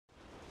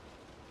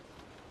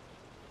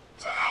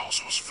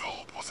house was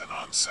filled with an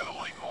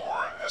unsettling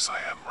aura as I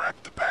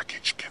unwrapped the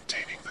package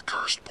containing the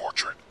cursed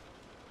portrait.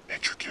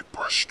 Intricate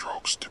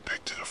brushstrokes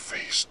depicted a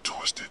face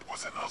twisted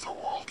with an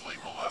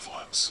otherworldly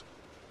malevolence.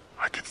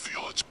 I could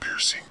feel its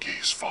piercing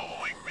gaze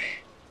following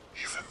me,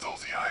 even though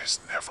the eyes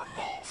never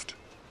moved.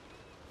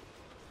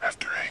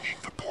 After hanging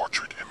the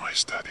portrait in my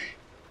study,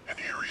 an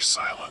eerie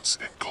silence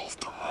engulfed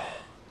the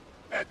room.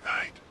 At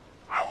night,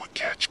 I would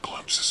catch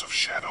glimpses of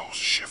shadows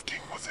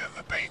shifting within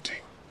the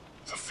painting,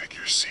 the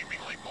figures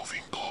seemingly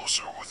moving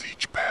closer with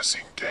each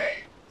passing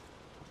day.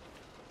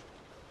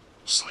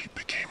 Sleep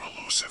became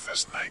elusive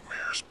as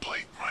nightmares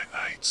plagued my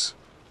nights.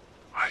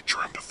 I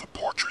dreamed of the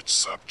portrait's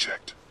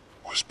subject,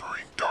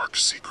 whispering dark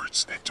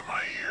secrets into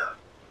my ear,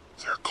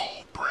 their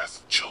cold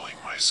breath chilling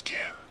my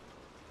skin.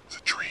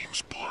 The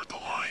dreams blurred the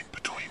line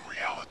between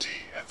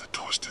reality and the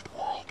twisted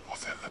world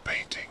within the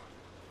painting.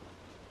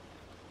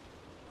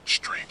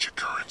 Strange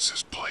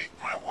occurrences plagued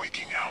my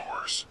waking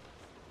hours.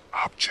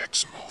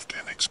 Objects moved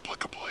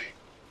inexplicably,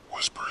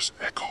 whispers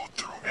echoed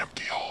through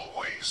empty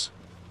hallways,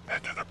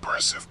 and an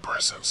oppressive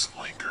presence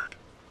lingered,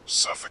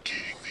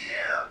 suffocating the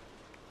air.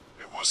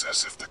 It was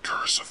as if the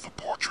curse of the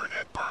portrait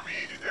had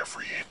permeated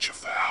every inch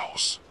of the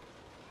house.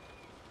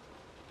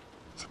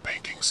 The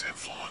painting's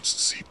influence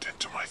seeped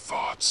into my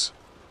thoughts,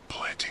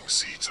 planting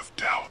seeds of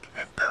doubt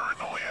and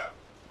paranoia.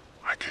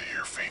 I could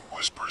hear faint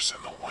whispers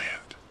in the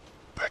wind,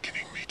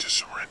 beckoning me to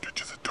surrender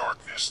to the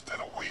darkness that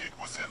awaited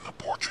within the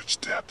portrait's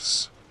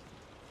depths.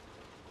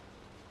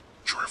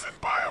 Driven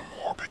by a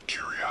morbid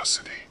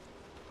curiosity,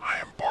 I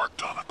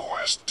embarked on a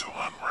quest to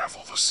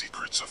unravel the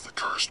secrets of the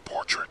cursed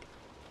portrait.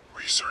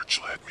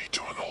 Research led me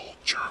to an old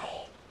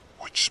journal,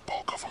 which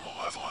spoke of a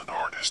malevolent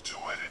artist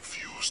who had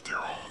infused their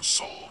own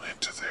soul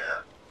into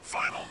their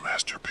final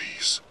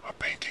masterpiece, a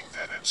painting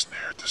that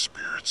ensnared the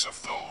spirits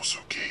of those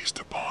who gazed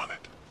upon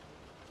it.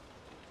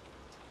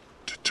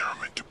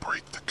 Determined to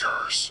break the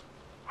curse,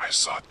 I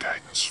sought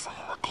guidance from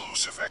a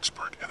reclusive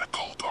expert in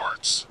occult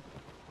arts.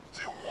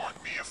 They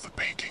warned me of the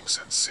painting's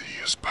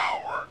insidious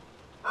power,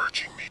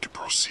 urging me to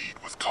proceed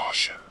with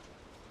caution.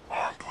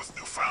 Armed with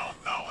newfound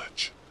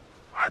knowledge,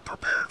 I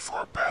prepared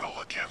for a battle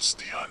against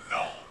the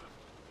unknown.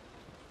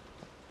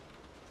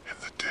 In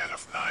the dead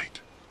of night,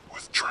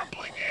 with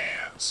trembling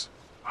hands,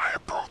 I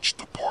approached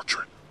the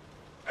portrait.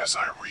 As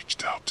I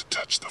reached out to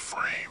touch the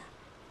frame,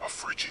 a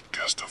frigid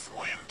gust of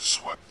wind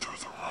swept through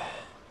the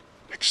room,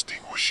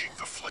 extinguishing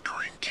the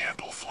flickering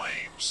candle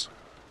flames.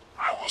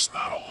 I was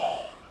not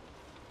alone.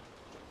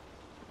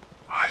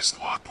 Eyes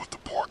locked with the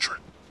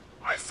portrait,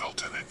 I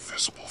felt an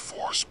invisible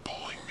force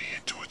pulling me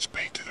into its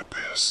painted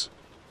abyss.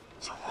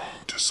 The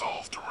room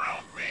dissolved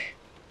around me,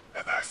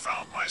 and I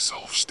found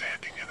myself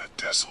standing in a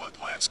desolate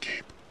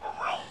landscape,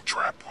 a realm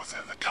trapped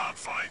within the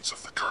confines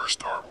of the cursed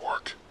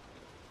artwork.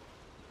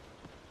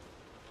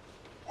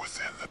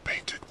 Within the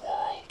painted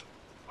world,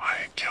 I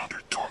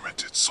encountered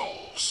tormented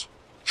souls,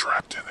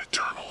 trapped in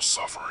eternal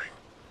suffering.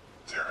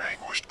 Their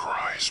anguished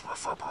cries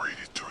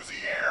reverberated through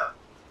the air,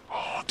 a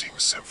haunting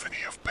symphony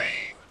of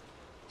pain.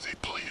 They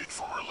pleaded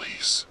for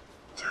release,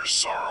 their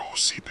sorrow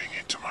seeping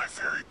into my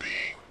very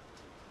being.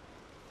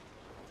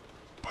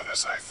 But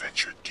as I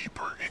ventured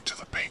deeper into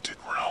the painted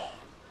realm,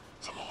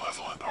 the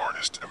malevolent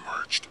artist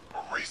emerged,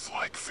 a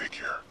wraith-like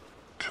figure,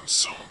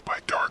 consumed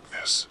by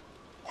darkness.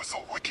 With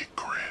a wicked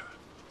grin,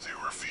 they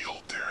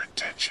revealed their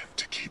intention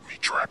to keep me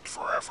trapped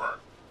forever,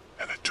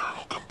 an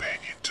eternal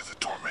companion to the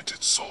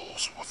tormented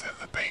souls within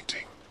the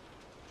painting.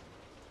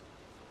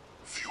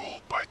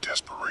 Fueled by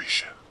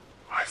desperation,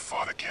 I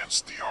fought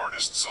against the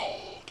artist's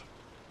hold,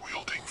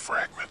 wielding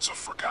fragments of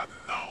forgotten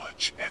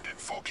knowledge and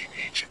invoking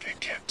ancient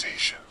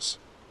incantations.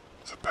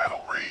 The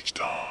battle raged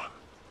on,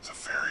 the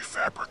very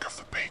fabric of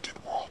the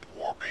painted world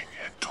warping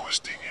and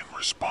twisting in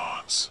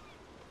response.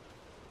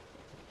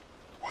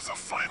 With a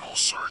final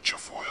surge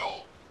of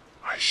will,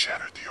 I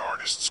shattered the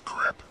artist's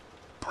grip,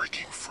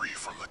 breaking free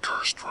from the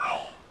cursed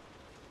realm.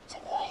 The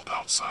world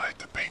outside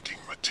the painting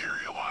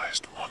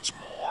materialized once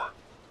more,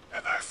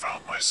 and I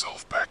found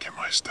myself back in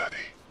my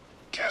study,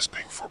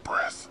 gasping for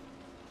breath.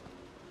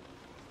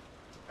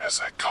 As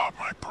I caught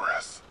my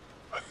breath,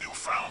 a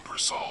newfound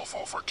resolve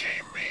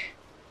overcame me.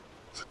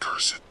 The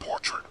cursed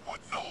portrait would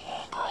no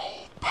longer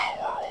hold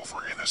power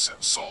over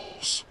innocent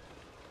souls.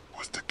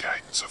 With the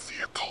guidance of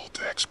the occult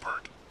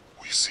expert,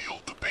 we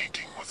sealed the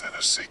painting within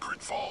a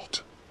sacred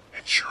vault,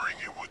 ensuring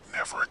it would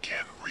never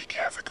again wreak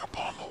havoc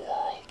upon the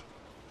world.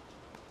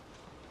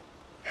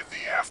 In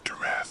the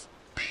aftermath,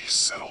 peace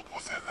settled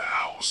within the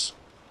house.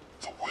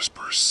 The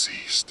whispers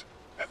ceased,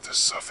 and the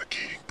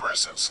suffocating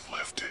presence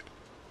lifted,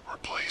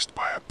 replaced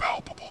by a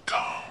palpable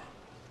calm.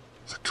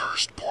 The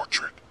cursed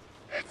portrait,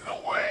 hidden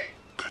away,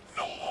 could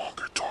no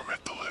longer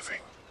torment the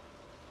living.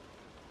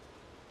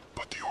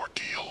 But the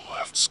ordeal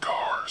left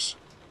scars.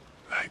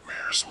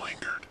 Nightmares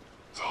lingered,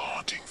 the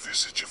haunting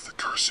visage of the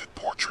cursed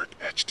portrait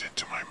etched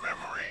into my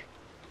memory.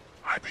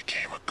 I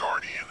became a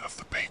guardian of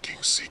the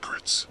painting's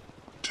secrets,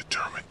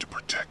 determined to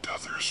protect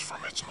others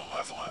from its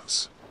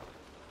malevolence.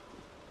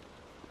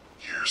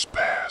 Years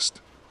passed,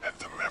 and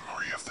the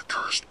memory of the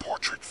cursed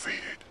portrait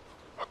faded,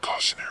 a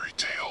cautionary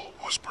tale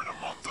whispered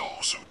among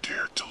those who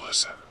dared to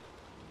listen.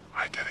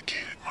 I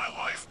dedicated my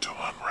life to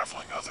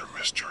unraveling other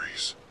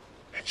mysteries,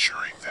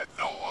 ensuring that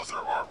no other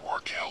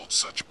artwork held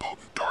such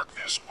potent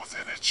darkness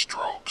within its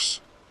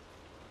strokes.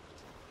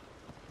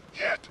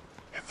 Yet,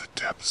 in the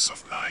depths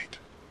of night,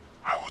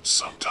 I would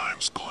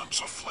sometimes glimpse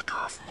a flicker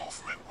of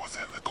movement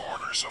within the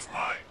corners of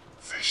my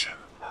vision,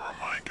 a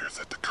reminder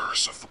that the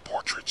curse of the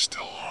portrait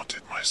still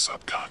haunted my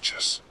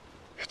subconscious,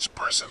 its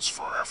presence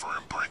forever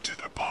imprinted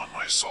upon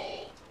my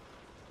soul.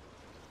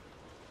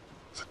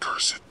 The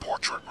cursed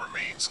portrait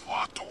remains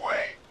locked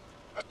away,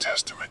 a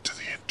testament to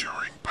the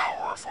enduring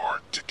power of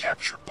art to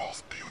capture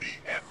both beauty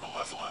and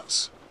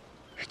malevolence.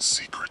 Its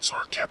secrets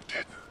are kept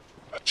hidden,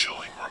 a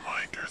chilling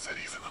reminder that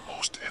even the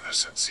most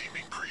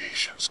innocent-seeming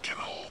creations can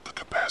hold the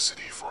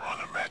capacity for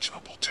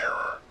unimaginable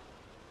terror.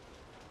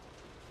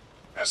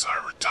 As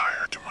I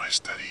retire to my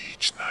study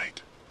each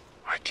night,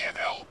 I can't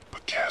help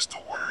but cast a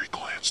wary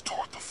glance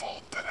toward the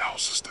vault that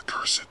houses the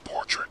cursed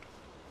portrait.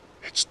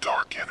 Its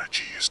dark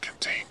energy is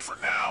contained for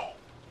now,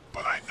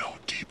 but I know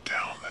deep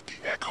down that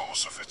the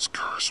echoes of its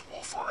curse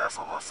will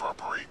forever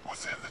reverberate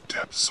within the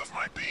depths of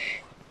my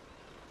being.